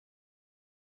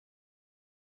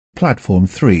Platform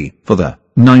 3 for the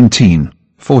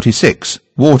 1946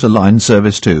 WaterLine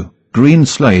service to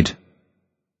Greenslade.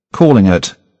 Calling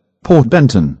at Port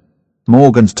Benton,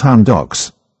 Morganstown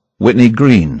Docks, Whitney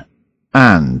Green,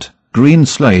 and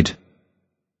Greenslade.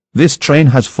 This train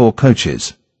has 4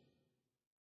 coaches.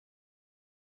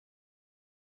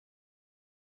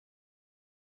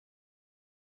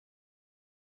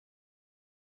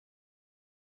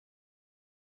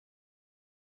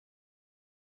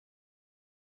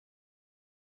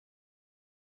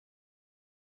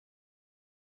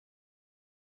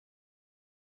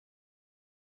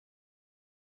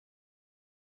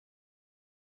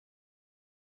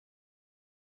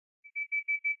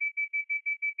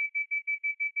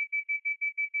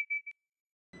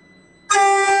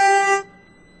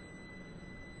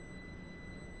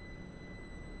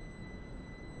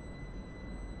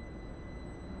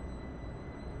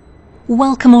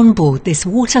 Welcome on board this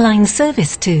WaterLine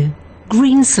service to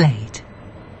Greenslade.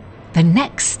 The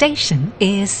next station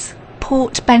is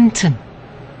Port Benton.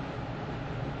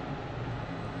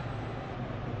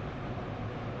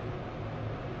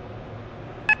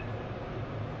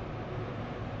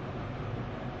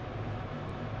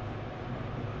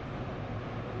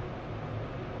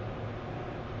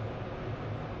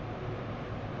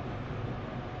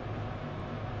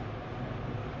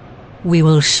 We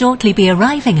will shortly be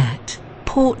arriving at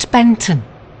Port Benton.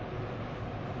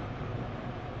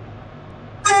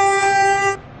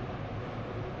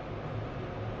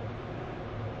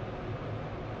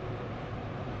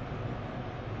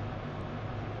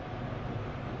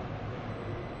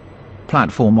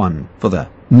 Platform 1 for the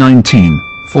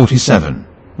 1947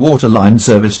 WaterLine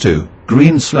service to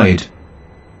Greenslade.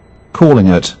 Calling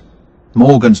at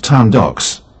Morganstown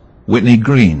Docks, Whitney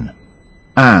Green,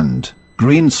 and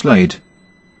Greenslade.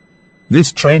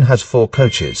 This train has 4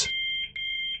 coaches.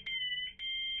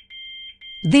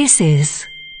 This is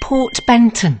Port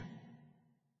Benton.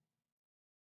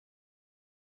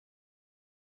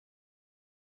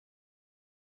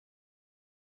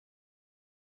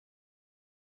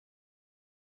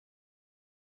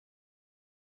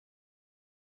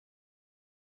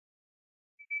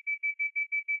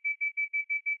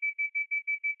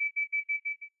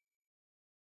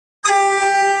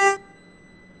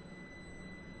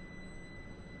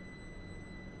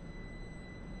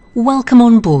 Welcome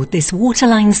on board this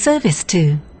WaterLine service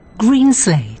to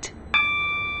Greenslade.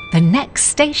 The next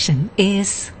station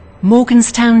is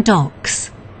Morganstown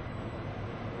Docks.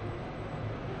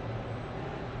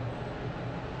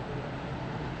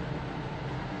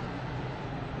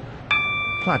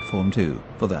 Platform 2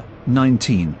 for the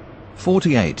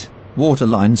 1948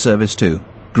 WaterLine service to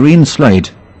Greenslade.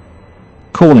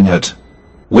 Calling at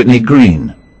Whitney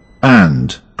Green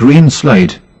and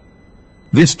Greenslade.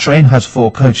 This train has 4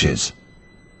 coaches.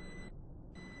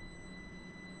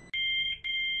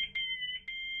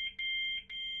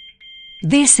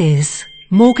 This is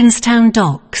Morganstown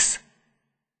Docks.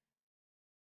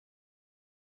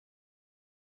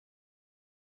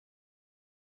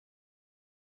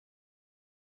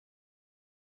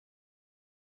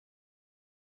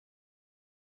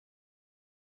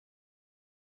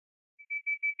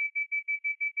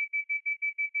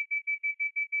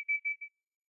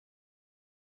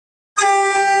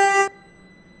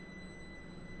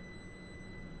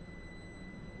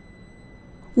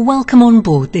 Welcome on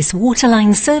board this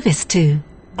WaterLine service to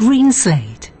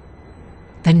Greenslade.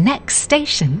 The next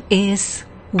station is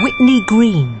Whitney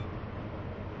Green.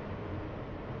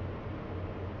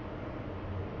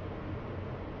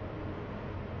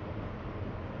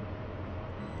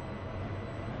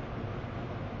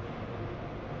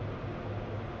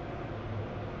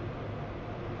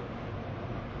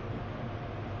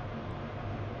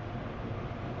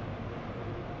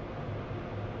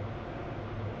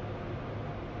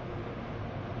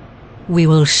 We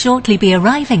will shortly be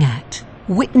arriving at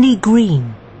Whitney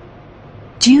Green.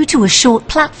 Due to a short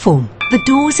platform, the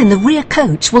doors in the rear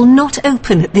coach will not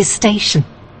open at this station.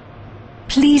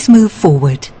 Please move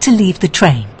forward to leave the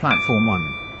train. Platform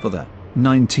 1 for the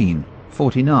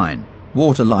 1949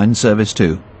 WaterLine service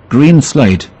to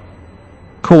Greenslade.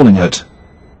 Calling at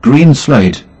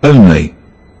Greenslade only.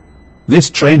 This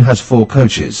train has 4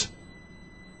 coaches.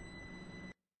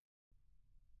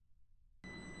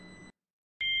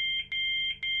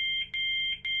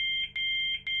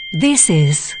 This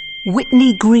is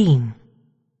Whitney Green.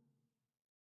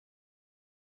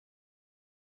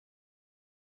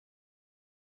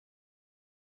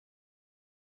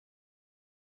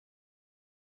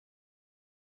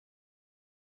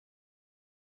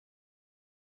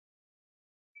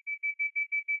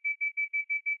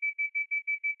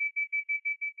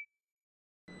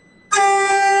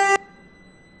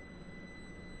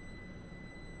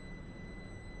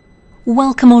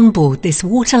 Welcome on board this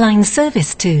WaterLine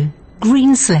service to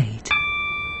Greenslade.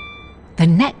 The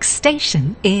next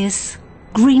station is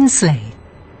Greenslade.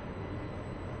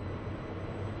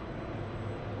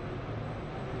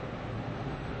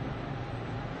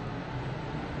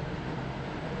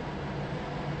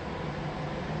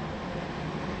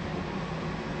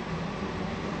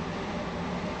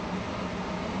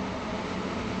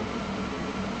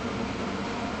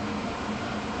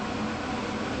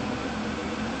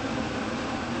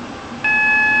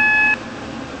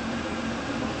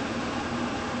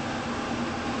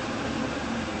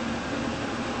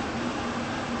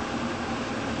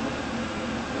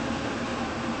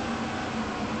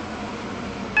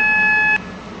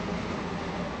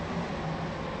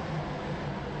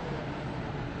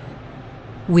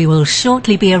 We will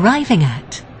shortly be arriving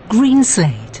at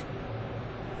Greenslade.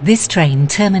 This train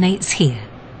terminates here.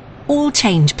 All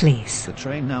change, please. The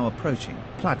train now approaching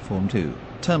platform 2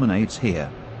 terminates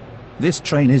here. This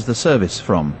train is the service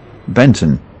from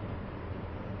Benton.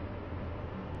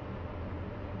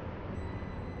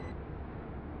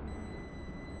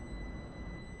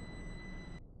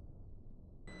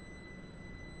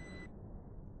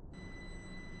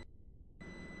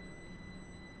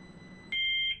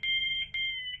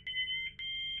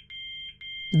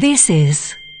 This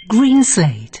is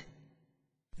Greenslade.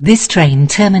 This train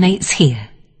terminates here.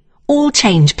 All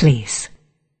change, please.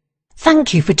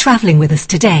 Thank you for travelling with us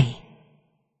today.